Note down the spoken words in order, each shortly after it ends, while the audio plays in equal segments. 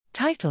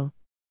Title: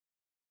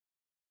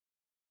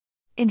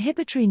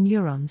 Inhibitory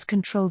neurons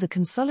control the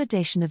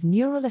consolidation of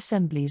neural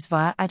assemblies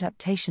via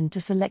adaptation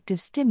to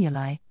selective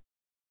stimuli.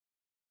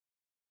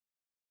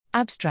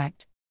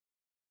 Abstract: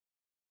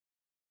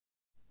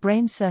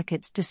 Brain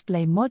circuits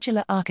display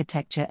modular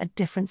architecture at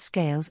different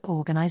scales of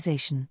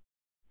organization.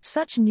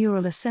 Such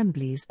neural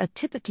assemblies are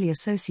typically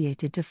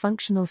associated to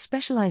functional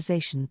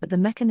specialization, but the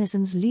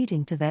mechanisms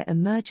leading to their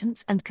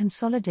emergence and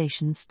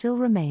consolidation still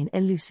remain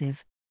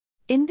elusive.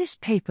 In this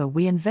paper,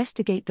 we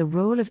investigate the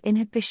role of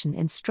inhibition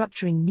in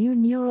structuring new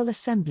neural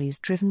assemblies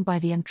driven by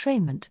the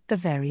entrainment of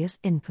various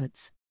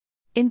inputs.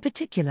 In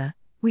particular,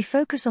 we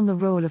focus on the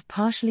role of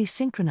partially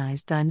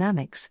synchronized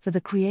dynamics for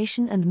the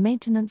creation and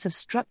maintenance of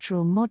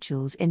structural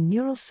modules in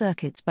neural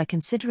circuits by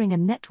considering a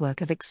network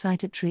of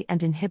excitatory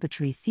and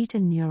inhibitory theta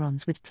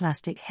neurons with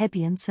plastic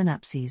Hebbian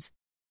synapses.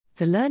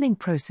 The learning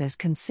process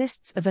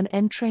consists of an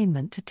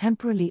entrainment to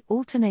temporally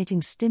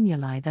alternating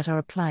stimuli that are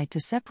applied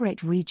to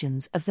separate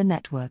regions of the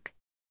network.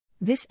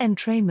 This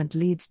entrainment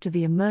leads to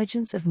the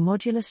emergence of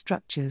modular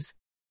structures.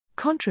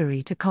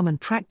 Contrary to common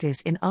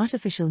practice in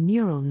artificial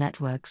neural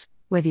networks,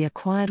 where the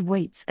acquired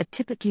weights are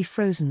typically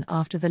frozen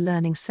after the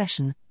learning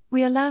session,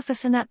 we allow for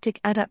synaptic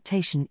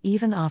adaptation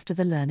even after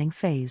the learning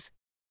phase.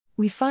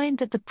 We find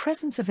that the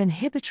presence of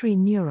inhibitory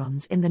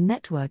neurons in the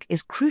network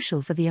is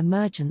crucial for the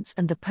emergence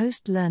and the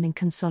post-learning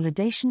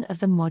consolidation of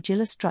the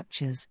modular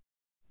structures.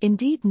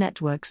 Indeed,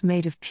 networks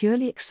made of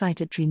purely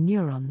excitatory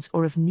neurons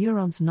or of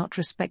neurons not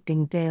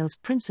respecting Dale's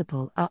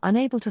principle are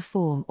unable to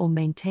form or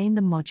maintain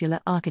the modular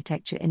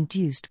architecture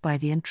induced by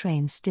the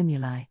entrained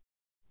stimuli.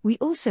 We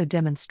also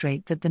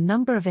demonstrate that the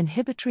number of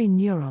inhibitory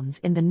neurons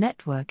in the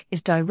network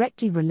is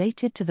directly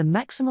related to the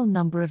maximal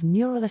number of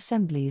neural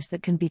assemblies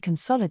that can be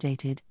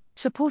consolidated,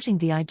 supporting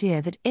the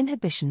idea that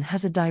inhibition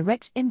has a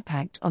direct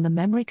impact on the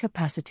memory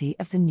capacity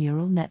of the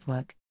neural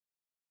network.